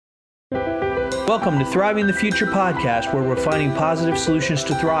Welcome to Thriving the Future podcast, where we're finding positive solutions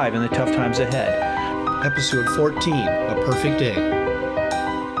to thrive in the tough times ahead. Episode 14, A Perfect Day.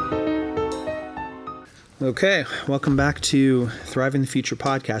 Okay, welcome back to Thriving the Future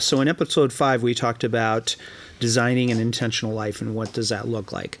podcast. So in episode 5, we talked about designing an intentional life and what does that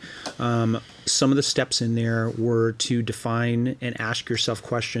look like. Some of the steps in there were to define and ask yourself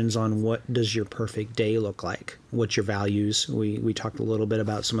questions on what does your perfect day look like? What's your values? We talked a little bit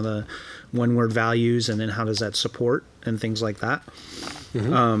about some of the one-word values and then how does that support and things like that.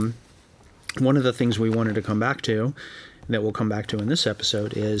 Mm-hmm. One of the things we wanted to come back to that we'll come back to in this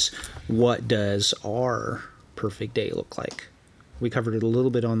episode is what does our perfect day look like? We covered it a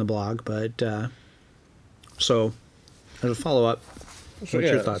little bit on the blog, but so as a follow-up, what's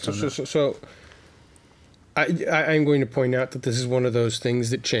your thoughts on that? So I'm going to point out that this is one of those things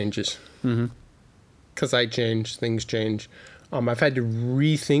that changes. Mm-hmm. Because I change, things change. I've had to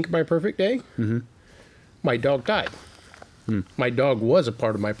rethink my perfect day. Mm-hmm. My dog died. My dog was a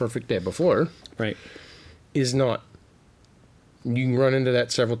part of my perfect day before. Right. Is not. You can run into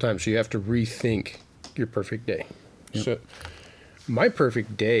that several times, so you have to rethink your perfect day. Yep. So my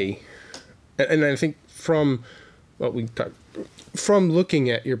perfect day, and I think from what we talked, from looking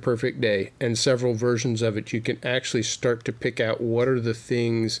at your perfect day and several versions of it, you can actually start to pick out what are the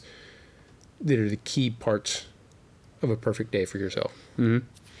things that are the key parts of a perfect day for yourself. Mm-hmm.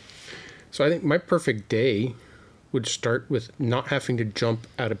 So I think my perfect day would start with not having to jump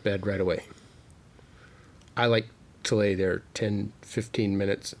out of bed right away. I like to lay there 10, 15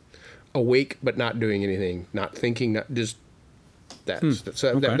 minutes awake, but not doing anything, not thinking, not just that. So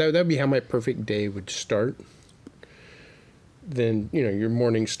okay. that'd be how my perfect day would start. Then, your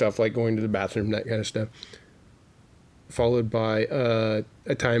morning stuff like going to the bathroom, that kind of stuff. Followed by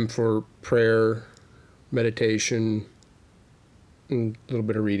a time for prayer, meditation, and a little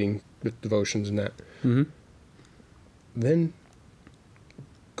bit of reading with devotions and that. Mm-hmm. Then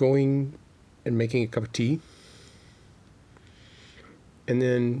going and making a cup of tea. And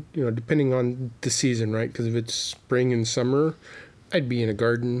then, depending on the season, right? Because if it's spring and summer, I'd be in a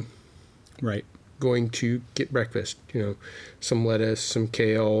garden. Right. Going to get breakfast. Some lettuce, some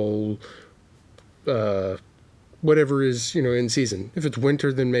kale, whatever is, in season. If it's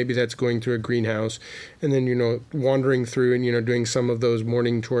winter, then maybe that's going through a greenhouse. And then, wandering through and, doing some of those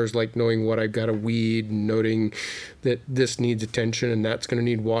morning chores, like knowing what I've got to weed and noting that this needs attention and that's going to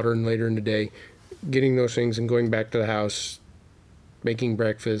need water and later in the day. Getting those things and going back to the house, making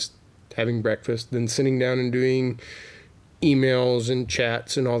breakfast, having breakfast, then sitting down and doing emails and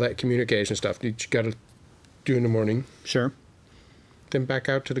chats and all that communication stuff that you got to do in the morning. Sure. Then back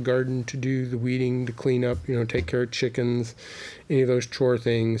out to the garden to do the weeding, to clean up, take care of chickens, any of those chore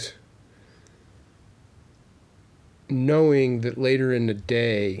things. Knowing that later in the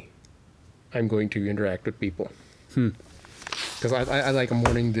day, I'm going to interact with people. Because I like a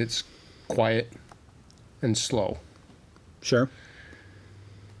morning that's quiet and slow. Sure.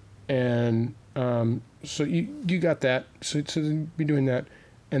 And so you got that. So be doing that.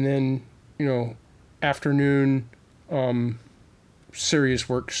 And then, afternoon, serious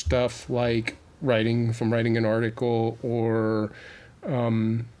work stuff like writing, if I'm writing an article or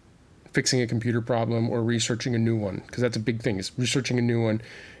fixing a computer problem or researching a new one. Because that's a big thing, is researching a new one.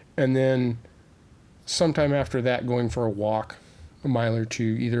 And then sometime after that, going for a walk, a mile or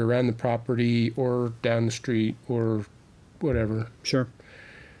two, either around the property or down the street or whatever. Sure.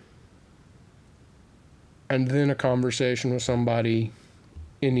 And then a conversation with somebody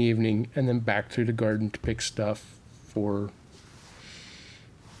in the evening, and then back through the garden to pick stuff for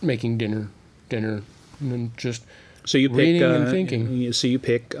making dinner, and then just so you reading pick, and thinking. So you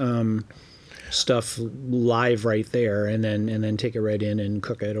pick stuff live right there, and then take it right in and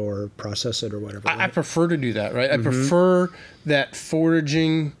cook it or process it or whatever. I prefer to do that, right? Mm-hmm. I prefer that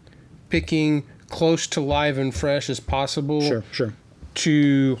foraging, picking close to live and fresh as possible. Sure.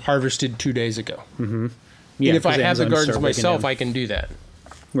 To harvested 2 days ago. Mm-hmm. Yeah, and if I have the gardens myself, I can do that.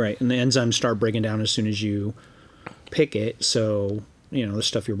 Right, and the enzymes start breaking down as soon as you pick it. So, the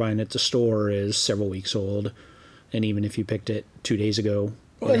stuff you're buying at the store is several weeks old. And even if you picked it 2 days ago,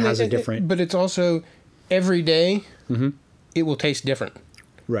 it has a different... But it's also, every day, it will taste different.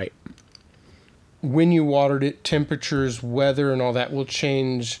 Right. When you watered it, temperatures, weather, and all that will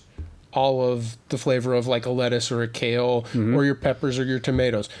change all of the flavor of like a lettuce or a kale or your peppers or your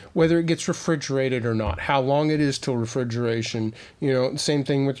tomatoes, whether it gets refrigerated or not, how long it is till refrigeration, same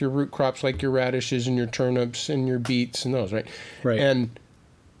thing with your root crops like your radishes and your turnips and your beets and those, right? Right. And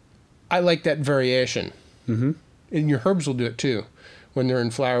I like that variation. And your herbs will do it too. when they're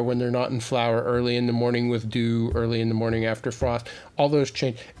in flower, when they're not in flower, early in the morning with dew, early in the morning after frost. All those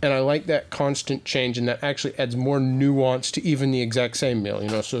change. And I like that constant change, and that actually adds more nuance to even the exact same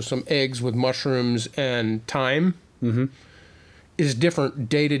meal. So some eggs with mushrooms and thyme is different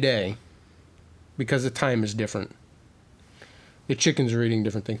day to day because the thyme is different. The chickens are eating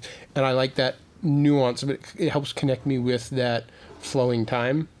different things. And I like that nuance, but it helps connect me with that flowing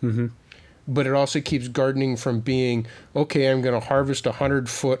time. But it also keeps gardening from being, okay, I'm going to harvest 100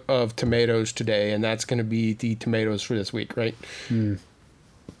 foot of tomatoes today, and that's going to be the tomatoes for this week, right?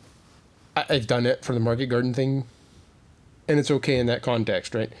 I've done it for the market garden thing, and it's okay in that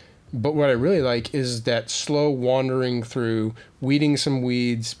context, right? But what I really like is that slow wandering through, weeding some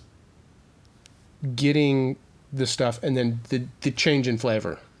weeds, getting the stuff, and then the change in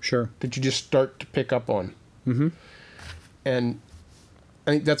flavor. Sure. That you just start to pick up on. And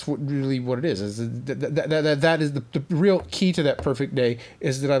I think that's what it is that is the real key to that perfect day,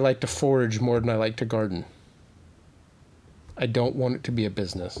 is that I like to forage more than I like to garden. I don't want it to be a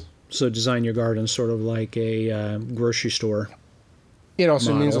business. So design your garden sort of like a grocery store. It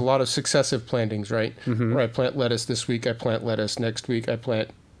also model. means a lot of successive plantings, right? Where I plant lettuce this week, I plant lettuce next week, I plant,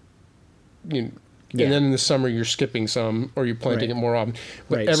 and then in the summer you're skipping some, or you're planting it more often.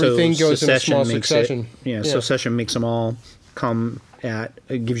 But everything goes in a small succession. Succession makes them all come at,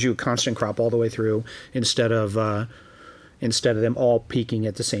 it gives you a constant crop all the way through, instead of them all peaking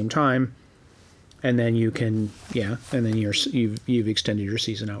at the same time, and then you can and then you've extended your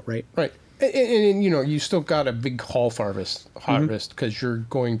season out, right? Right. And you still got a big harvest because you're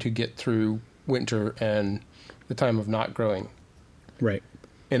going to get through winter and the time of not growing. Right.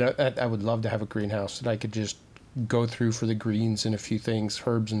 And I would love to have a greenhouse that I could just go through for the greens and a few things,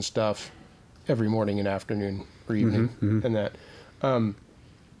 herbs and stuff, every morning and afternoon or evening and that.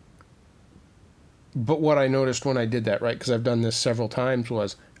 But what I noticed when I did that, right, because I've done this several times,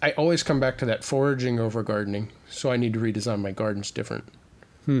 was I always come back to that foraging over gardening. So I need to redesign my gardens different.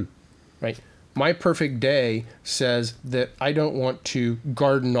 Right? My perfect day says that I don't want to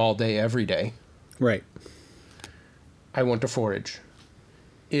garden all day every day. Right. I want to forage.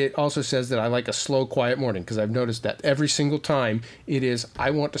 It also says that I like a slow, quiet morning, because I've noticed that every single time it is, I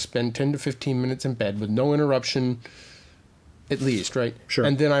want to spend 10 to 15 minutes in bed with no interruption, at least, right? Sure.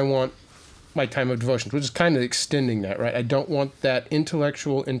 And then I want my time of devotion, which is kind of extending that, right? I don't want that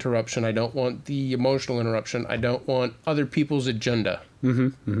intellectual interruption. I don't want the emotional interruption. I don't want other people's agenda.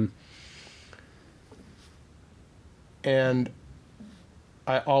 And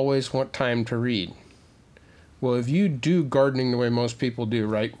I always want time to read. Well, if you do gardening the way most people do,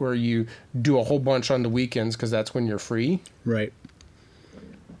 right, where you do a whole bunch on the weekends because that's when you're free, right,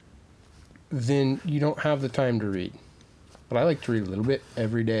 then you don't have the time to read. But I like to read a little bit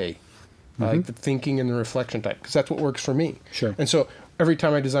every day. I like the thinking and the reflection type, because that's what works for me. Sure. And so every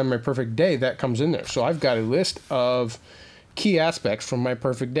time I design my perfect day, that comes in there. So I've got a list of key aspects from my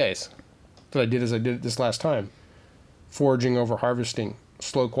perfect days that I did as I did it this last time. Foraging over harvesting,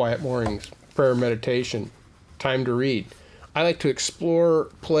 slow, quiet mornings, prayer, meditation, time to read. I like to explore,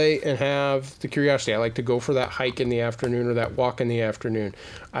 play, and have the curiosity. I like to go for that hike in the afternoon or that walk in the afternoon.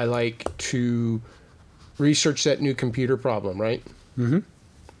 I like to research that new computer problem, right?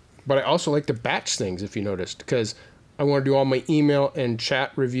 But I also like to batch things, if you noticed, because I want to do all my email and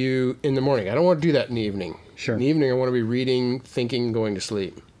chat review in the morning. I don't want to do that in the evening. Sure. In the evening, I want to be reading, thinking, going to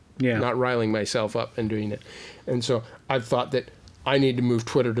sleep. Yeah. Not riling myself up and doing it. And so I've thought that I need to move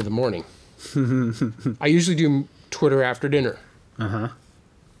Twitter to the morning. I usually do Twitter after dinner. And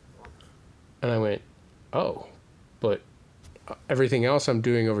I went, oh, but everything else I'm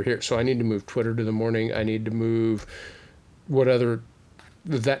doing over here. So I need to move Twitter to the morning. I need to move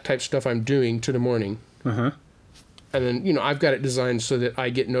that type of stuff I'm doing to the morning. And then, I've got it designed so that I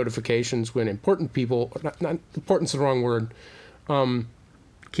get notifications when important people, not important's the wrong word,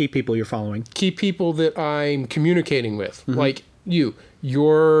 key people you're following. Key people that I'm communicating with. Like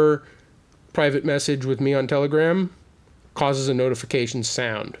your private message with me on Telegram causes a notification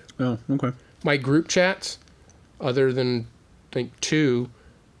sound. Oh, okay. My group chats, other than I think 2,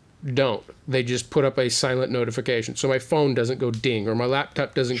 don't. They just put up a silent notification. So my phone doesn't go ding, or my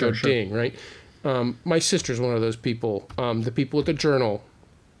laptop doesn't go ding, right? My sister's one of those people, the people at the Journal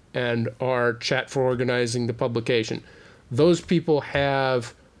and our chat for organizing the publication. Those people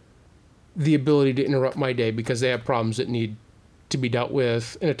have the ability to interrupt my day because they have problems that need to be dealt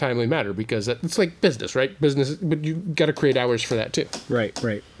with in a timely manner, because it's like business, right? Business, but you got to create hours for that too. Right.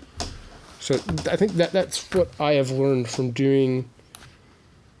 So I think that's what I have learned from doing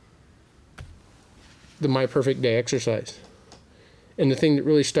the My Perfect Day exercise. And the thing that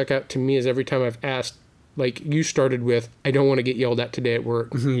really stuck out to me is every time I've asked Like you started with, I don't want to get yelled at today at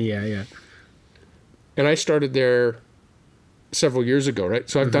work. Yeah. And I started there several years ago, right?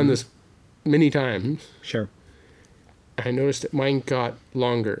 So I've done this many times. Sure. I noticed that mine got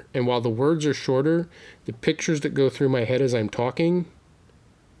longer. And while the words are shorter, the pictures that go through my head as I'm talking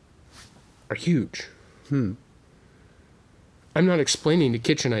are huge. I'm not explaining the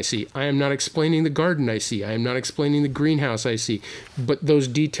kitchen I see. I am not explaining the garden I see. I am not explaining the greenhouse I see. But those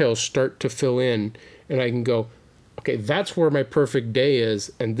details start to fill in, and I can go, okay, that's where my perfect day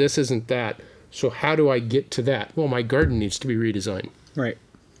is, and this isn't that. So how do I get to that? Well, my garden needs to be redesigned. Right.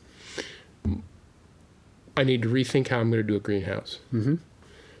 I need to rethink how I'm going to do a greenhouse.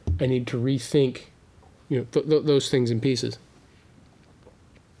 I need to rethink, those things in pieces.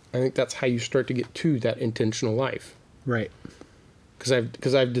 I think that's how you start to get to that intentional life. Right.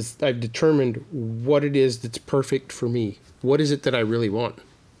 Because I've determined what it is that's perfect for me. What is it that I really want?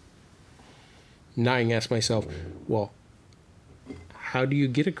 Now I can ask myself, well, how do you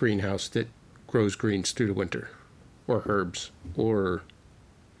get a greenhouse that grows greens through the winter, or herbs,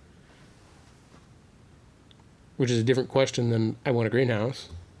 which is a different question than I want a greenhouse.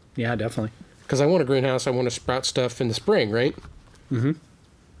 Yeah, definitely. Because I want a greenhouse, I want to sprout stuff in the spring, right?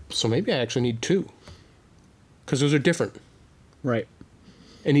 So maybe I actually need two. Because those are different. Right.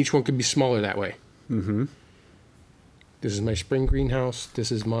 And each one could be smaller that way. This is my spring greenhouse.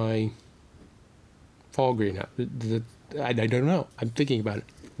 This is my fall greenhouse. I don't know. I'm thinking about it.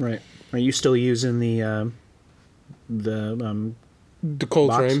 Right. Are you still using the cold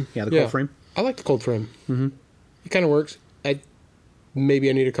box? frame? Yeah, the cold frame. I like the cold frame. It kind of works. Maybe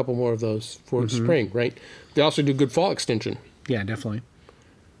I need a couple more of those for spring, right? They also do good fall extension. Yeah, definitely.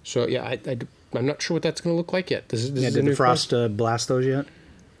 So yeah, I'm not sure what that's going to look like yet. This is Did the frost blast those yet?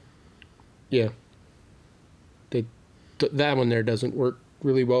 Yeah. That one there doesn't work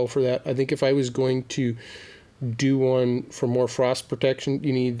really well for that. I think if I was going to do one for more frost protection,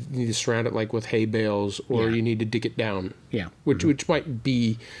 you need to surround it like with hay bales, or you need to dig it down. Yeah. Which might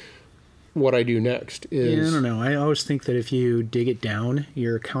be what I do next. Yeah, I don't know. I always think that if you dig it down,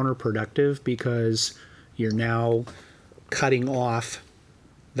 you're counterproductive because you're now cutting off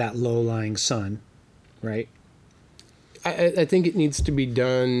that low-lying sun, right? I think it needs to be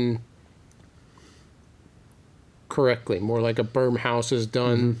done correctly, more like a berm house is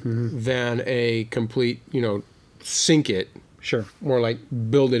done than a complete, sink it. Sure. More like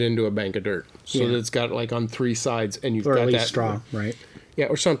build it into a bank of dirt. So that it's got like on three sides and you've or got at least that straw, right? Yeah,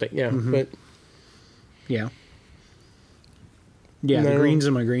 or something. Yeah. But Yeah. Yeah, the greens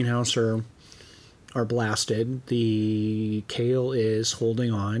in my greenhouse are blasted. The kale is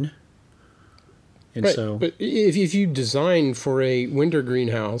holding on. And right. so But if you design for a winter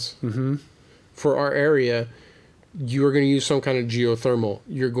greenhouse for our area, you're going to use some kind of geothermal.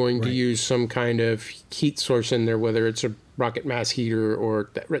 You're going to use some kind of heat source in there, whether it's a rocket mass heater or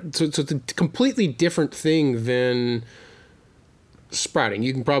that. So it's a completely different thing than sprouting.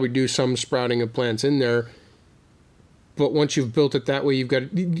 You can probably do some sprouting of plants in there, but once you've built it that way, you've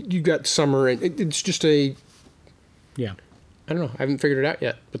got summer, and it's just a. Yeah. I don't know. I haven't figured it out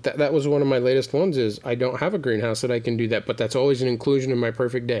yet, but that was one of my latest ones. Is I don't have a greenhouse that I can do that, but that's always an inclusion in my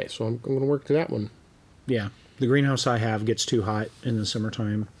perfect day. So I'm going to work to that one. Yeah. The greenhouse I have gets too hot in the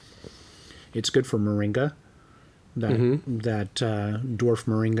summertime. It's good for moringa, that dwarf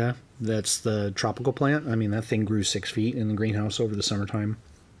moringa. That's the tropical plant. I mean, that thing grew 6 feet in the greenhouse over the summertime.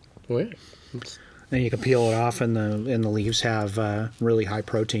 Oh yeah. And you can peel it off, and the leaves have really high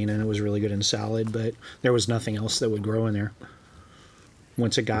protein, and it was really good in salad. But there was nothing else that would grow in there.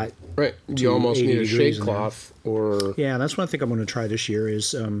 Once it got right, you almost need a shade cloth, or yeah, that's what I think I'm going to try this year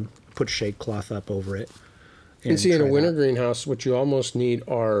is put shade cloth up over it. And see, in a winter greenhouse, what you almost need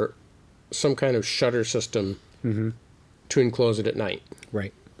are some kind of shutter system to enclose it at night.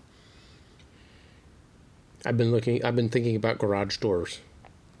 Right. I've been thinking about garage doors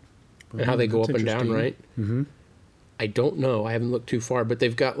and how they go up and down, right? I don't know. I haven't looked too far, but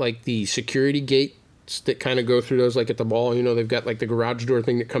they've got like the security gates that kind of go through those, like at the mall. They've got like the garage door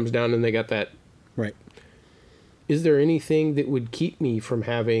thing that comes down, and they got that. Right. Is there anything that would keep me from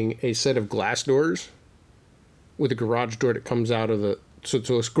having a set of glass doors with a garage door that comes out of the... So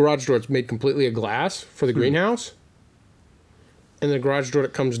a garage door that's made completely of glass for the greenhouse, and the garage door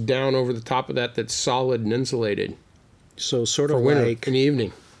that comes down over the top of that that's solid and insulated. So sort of for winter, like... in the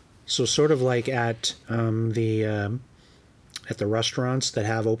evening. So sort of like at the restaurants that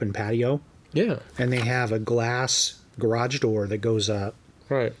have open patio. Yeah. And they have a glass garage door that goes up.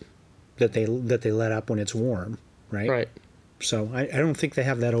 Right. That they let up when it's warm, right? Right. So I don't think they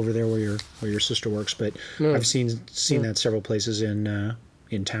have that over there where your sister works, but no. I've seen that several places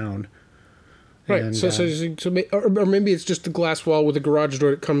in town. Right. And, Or maybe it's just a glass wall with a garage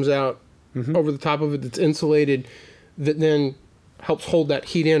door that comes out over the top of it that's insulated, that then helps hold that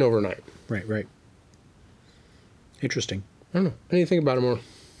heat in overnight. right. Interesting. I don't know. I need to think about it more.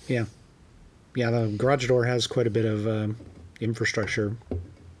 Yeah. Yeah, the garage door has quite a bit of infrastructure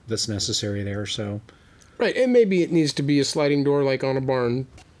that's necessary there, so Right. And maybe it needs to be a sliding door like on a barn.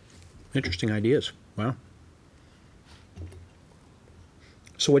 interesting ideas. Wow.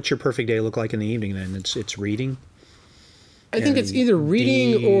 So what's your perfect day look like in the evening then? It's reading? I think it's and either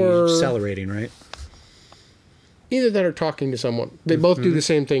reading or decelerating, right? either that or talking to someone. They both do the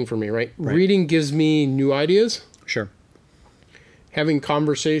same thing for me, right? Reading gives me new ideas. Sure. Having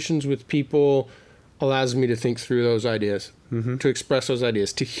conversations with people allows me to think through those ideas, to express those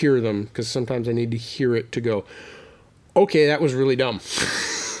ideas, to hear them, because sometimes I need to hear it to go, okay, that was really dumb.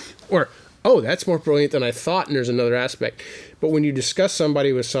 Or, oh, that's more brilliant than I thought, and there's another aspect. But when you discuss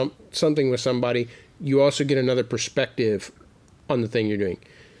something with somebody, you also get another perspective on the thing you're doing.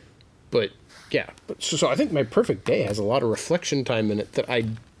 But yeah, so I think my perfect day has a lot of reflection time in it that I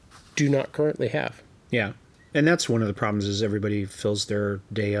do not currently have. Yeah. And that's one of the problems is everybody fills their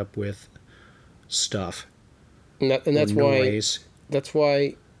day up with stuff. And that's why noise. That's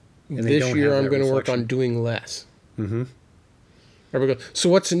why And they this don't year have I'm that going to work reflection. on doing less. Mm-hmm. Everybody goes, so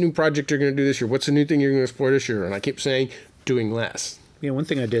what's a new project you're going to do this year? What's a new thing you're going to explore this year? And I keep saying, doing less. Yeah, one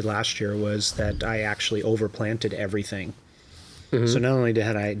thing I did last year was that I actually overplanted everything. So not only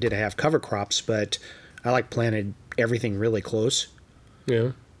did I have cover crops, but I planted everything really close,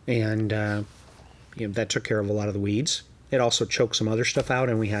 Yeah. and that took care of a lot of the weeds. It also choked some other stuff out,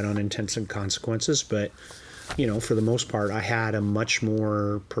 and we had unintended consequences. But for the most part, I had a much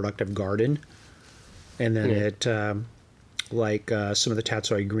more productive garden, and then some of the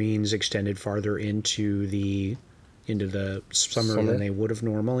tatsoi greens extended farther into the summer than they would have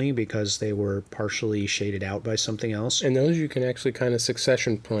normally because they were partially shaded out by something else. And those you can actually kind of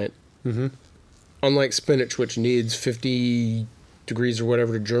succession plant. Mm-hmm. Unlike spinach, which needs 50 degrees or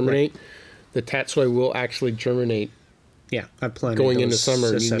whatever to germinate, the tatsoi will actually germinate. Yeah, I planted going into those summer,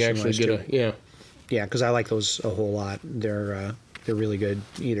 and you can succession actually last get year. Yeah, because I like those a whole lot. They're really good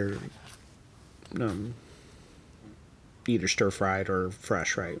either stir fried or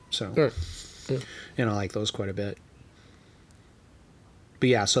fresh, right? So, Sure. Yeah. And I like those quite a bit. But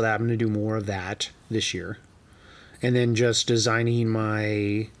yeah, so that I'm going to do more of that this year, and then just designing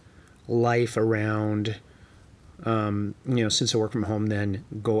my life around, since I work from home, then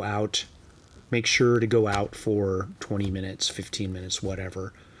go out, make sure to go out for 20 minutes, 15 minutes,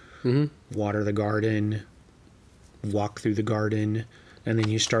 whatever. Water the garden, walk through the garden, and then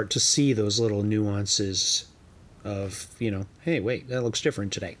you start to see those little nuances of, hey, wait, that looks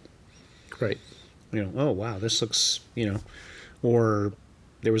different today. Right. Oh, wow, this looks, or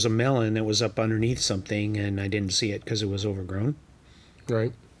there was a melon that was up underneath something and I didn't see it because it was overgrown.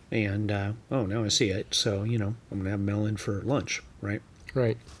 Right. And, now I see it. So, I'm going to have melon for lunch, right?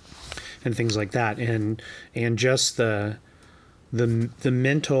 Right. And things like that. And just the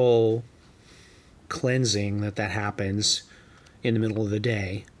mental cleansing that happens in the middle of the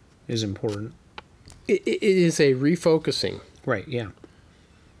day is important. It is a refocusing. Right, yeah.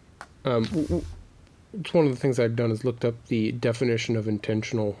 It's one of the things I've done is looked up the definition of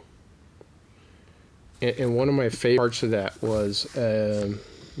intentional. And one of my favorite parts of that was, I'm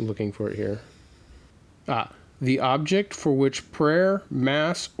looking for it here. The object for which prayer,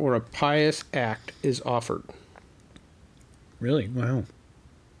 mass, or a pious act is offered. Really? Wow.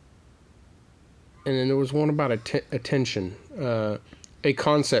 And then there was one about attention. A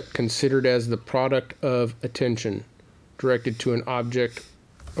concept considered as the product of attention, directed to an object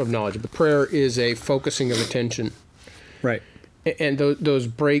of knowledge. But prayer is a focusing of attention. Right. And those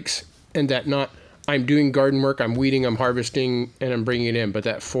breaks, and that not, I'm doing garden work, I'm weeding, I'm harvesting, and I'm bringing it in. But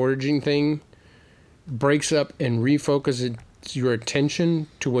that foraging thing breaks up and refocuses your attention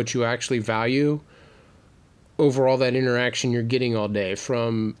to what you actually value over all that interaction you're getting all day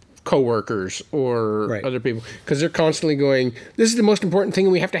from coworkers or other people, because they're constantly going, this is the most important thing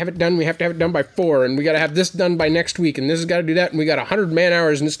and we have to have it done by 4, and we got to have this done by next week, and this has got to do that, and we got 100 man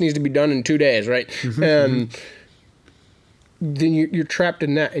hours and this needs to be done in 2 days, right? And then you're trapped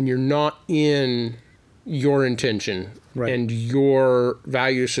in that, and you're not in your intention and your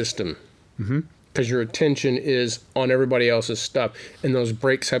value system, because your attention is on everybody else's stuff, and those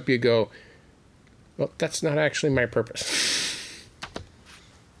breaks help you go, well, that's not actually my purpose.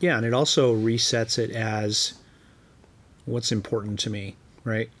 Yeah, and it also resets it as what's important to me,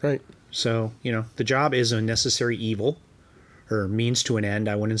 right? Right. So, the job is a necessary evil, or means to an end.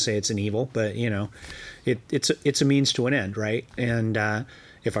 I wouldn't say it's an evil, but, it's a means to an end, right? And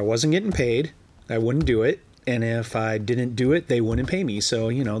if I wasn't getting paid, I wouldn't do it. And if I didn't do it, they wouldn't pay me. So,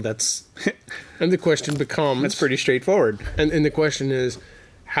 that's And the question becomes... that's pretty straightforward. And the question is,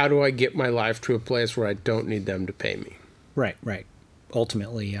 how do I get my life to a place where I don't need them to pay me? Right.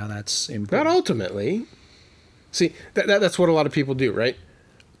 Ultimately, yeah, that's important. Not ultimately. See, that's what a lot of people do, right?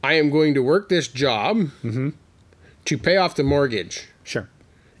 I am going to work this job to pay off the mortgage. Sure.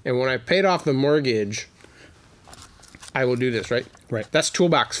 And when I paid off the mortgage, I will do this, right? Right. That's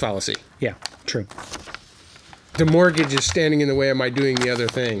toolbox fallacy. Yeah, true. The mortgage is standing in the way of my doing the other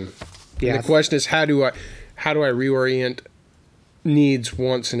thing. Yeah. And the question is, how do I reorient needs,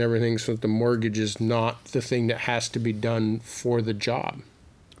 wants, and everything so that the mortgage is not the thing that has to be done for the job,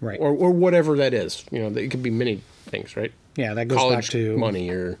 Right. or whatever that is. It could be many things, right? Yeah, that goes College back to money,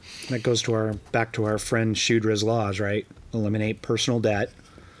 or that goes to back to our friend Shudra's laws, right? Eliminate personal debt,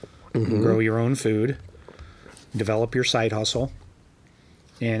 grow your own food, develop your side hustle,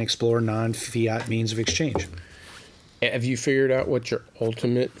 and explore non-fiat means of exchange. Have you figured out what your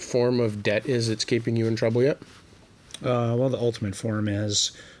ultimate form of debt is that's keeping you in trouble yet? Well, the ultimate form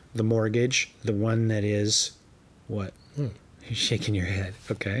is the mortgage, the one that is what? You're shaking your head.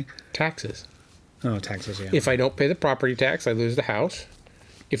 Okay. Taxes. Oh, taxes, yeah. If I don't pay the property tax, I lose the house.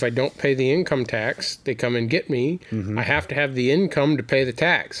 If I don't pay the income tax, they come and get me. I have to have the income to pay the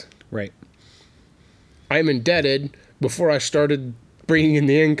tax. Right. I'm indebted before I started bringing in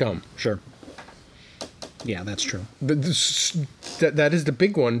the income. Sure. Yeah, that's true. That is the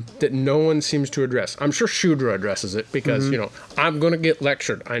big one that no one seems to address. I'm sure Shudra addresses it because, I'm going to get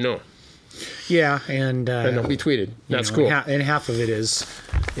lectured. I know. Yeah, and it'll be tweeted. That's cool. And half of it is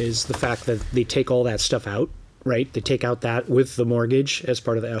the fact that they take all that stuff out, right? They take out that with the mortgage as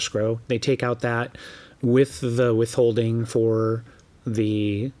part of the escrow. They take out that with the withholding for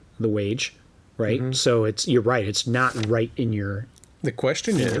the wage, right? So you're right. It's not right in your The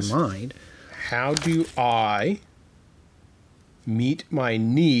question is, mind. how do I meet my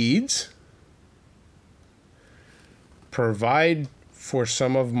needs, provide for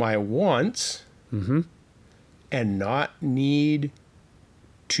some of my wants, and not need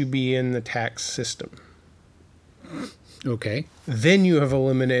to be in the tax system? Okay. Then you have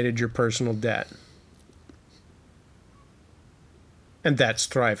eliminated your personal debt. And that's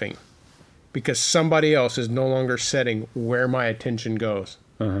thriving. Because somebody else is no longer setting where my attention goes.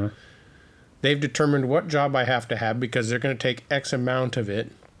 They've determined what job I have to have because they're going to take X amount of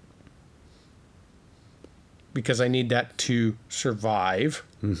it because I need that to survive.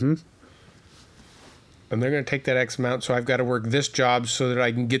 And they're going to take that X amount, so I've got to work this job so that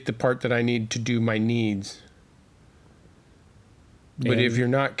I can get the part that I need to do my needs. But if you're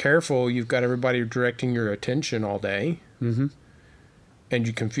not careful, you've got everybody directing your attention all day. And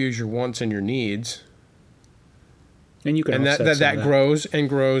you confuse your wants and your needs. And you can that grows and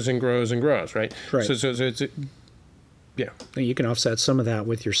grows and grows and grows, right? Right. So it's yeah. You can offset some of that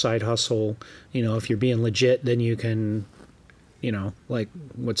with your side hustle. If you're being legit, then you can, like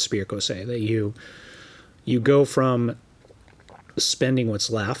what Spirko say, that you go from spending what's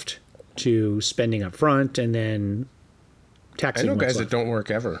left to spending up front and then taxing I know what's guys left. that don't work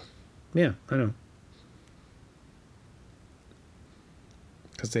ever Yeah, I know.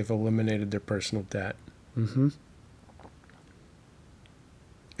 because they've eliminated their personal debt. And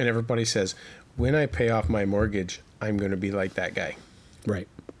everybody says, when I pay off my mortgage, I'm going to be like that guy. Right.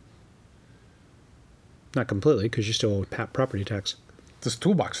 Not completely, because you still owe property tax. This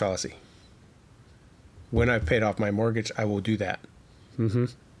toolbox fallacy. When I've paid off my mortgage, I will do that.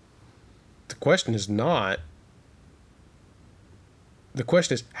 The question is not. The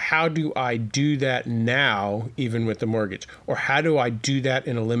question is, how do I do that now, even with the mortgage? Or how do I do that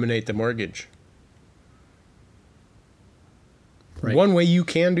and eliminate the mortgage? Right. One way you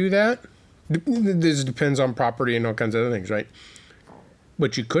can do that, this depends on property and all kinds of other things, right?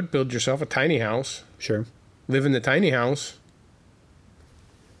 But you could build yourself a tiny house, Sure. live in the tiny house,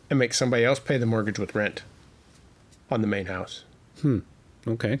 and make somebody else pay the mortgage with rent on the main house,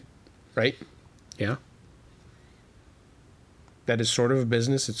 Okay. right? Yeah. That is sort of a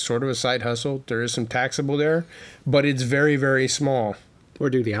business. It's sort of a side hustle. There is some taxable there, but it's very, very small. Or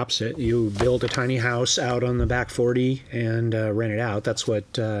do the opposite. You build a tiny house out on the back 40 and rent it out. That's what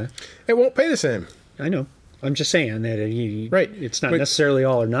It won't pay the same. I know. I'm just saying that Right. it's not But necessarily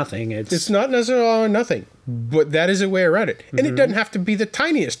all or nothing. It's not necessarily all or nothing, but that is a way around it. And it doesn't have to be the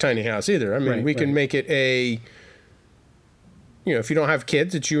tiniest tiny house either. I mean, Right, we can right. make it if you don't have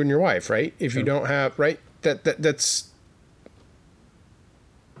kids, it's you and your wife, right? If you don't have, right, that's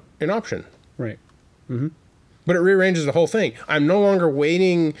an option. Right. But it rearranges the whole thing. I'm no longer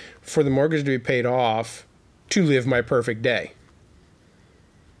waiting for the mortgage to be paid off to live my perfect day.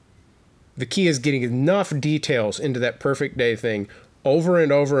 The key is getting enough details into that perfect day thing over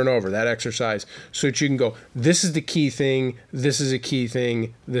and over and over, that exercise, so that you can go, this is the key thing, this is a key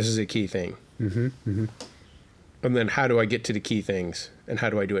thing, this is a key thing. Mm-hmm. Mm-hmm. And then how do I get to the key things, and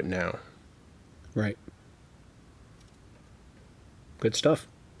how do I do it now? Right. Good stuff.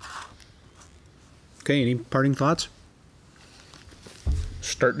 Okay, any parting thoughts?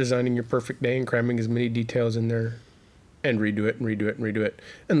 Start designing your perfect day and cramming as many details in there, and redo it and redo it and redo it,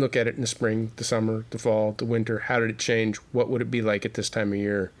 and look at it in the spring, the summer, the fall, the winter. How did it change? What would it be like at this time of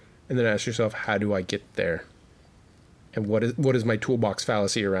year? And then ask yourself, how do I get there? And what is my toolbox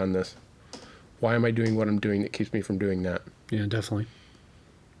fallacy around this? Why am I doing what I'm doing that keeps me from doing that? Yeah, definitely.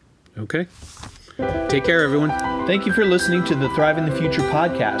 Okay. Take care, everyone. Thank you for listening to the Thrive in the Future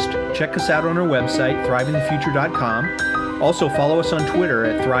podcast. Check us out on our website, thrivingthefuture.com. Also, follow us on Twitter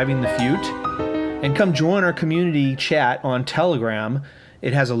at thrivingthefute. And come join our community chat on Telegram.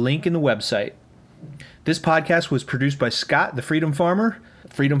 It has a link in the website. This podcast was produced by Scott, the Freedom Farmer,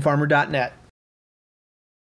 freedomfarmer.net.